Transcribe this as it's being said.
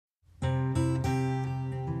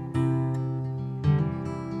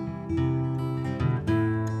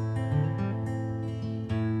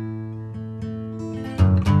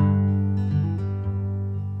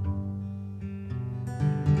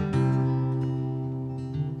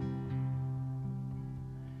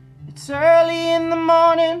It's early in the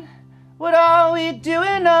morning, what are we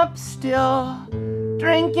doing up still?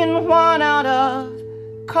 Drinking wine out of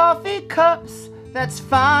coffee cups, that's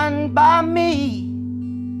fine by me,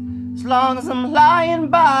 as long as I'm lying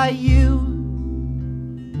by you.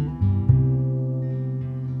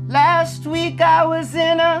 Last week I was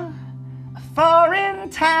in a foreign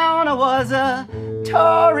town. I was a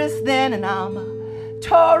tourist then, and I'm a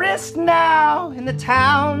tourist now in the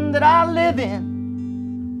town that I live in.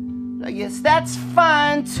 I guess that's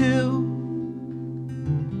fine too.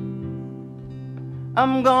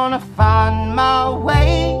 I'm gonna find my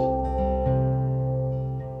way.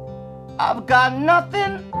 I've got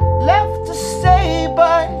nothing left to say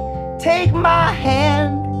but take my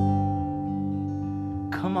hand.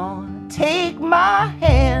 Come on, take my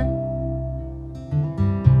hand.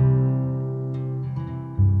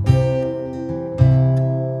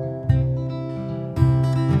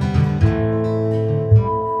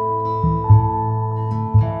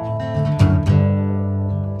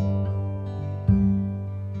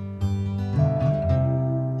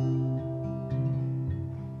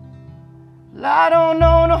 I don't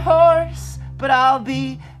own a horse, but I'll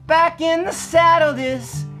be back in the saddle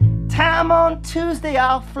this time on Tuesday.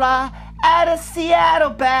 I'll fly out of Seattle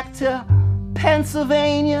back to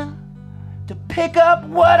Pennsylvania to pick up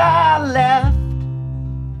what I left.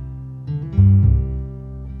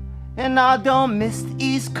 And I don't miss the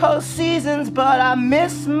East Coast seasons, but I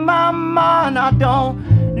miss my ma, and I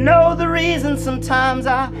don't know the reason. Sometimes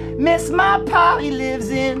I miss my pa. He lives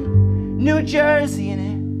in New Jersey, and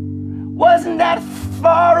it wasn't that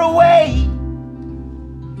far away.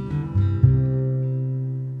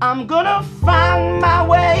 I'm gonna find my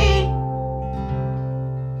way.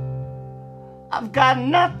 I've got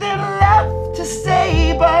nothing left to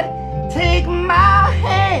say but take my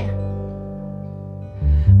hand.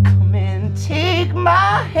 Come and take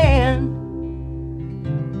my hand.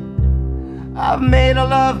 I've made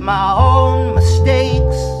all of my own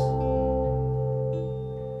mistakes.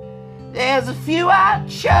 There's a few I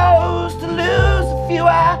chose to lose, a few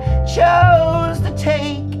I chose to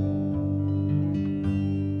take.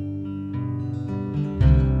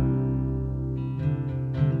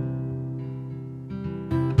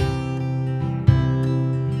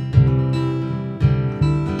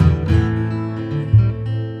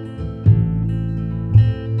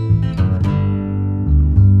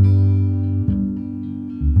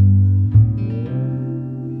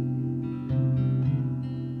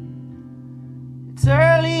 It's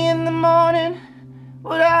early in the morning,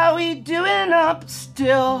 what are we doing up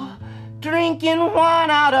still? Drinking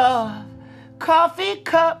wine out of coffee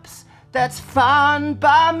cups, that's fine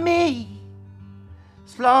by me,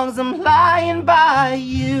 as long as I'm lying by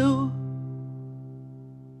you.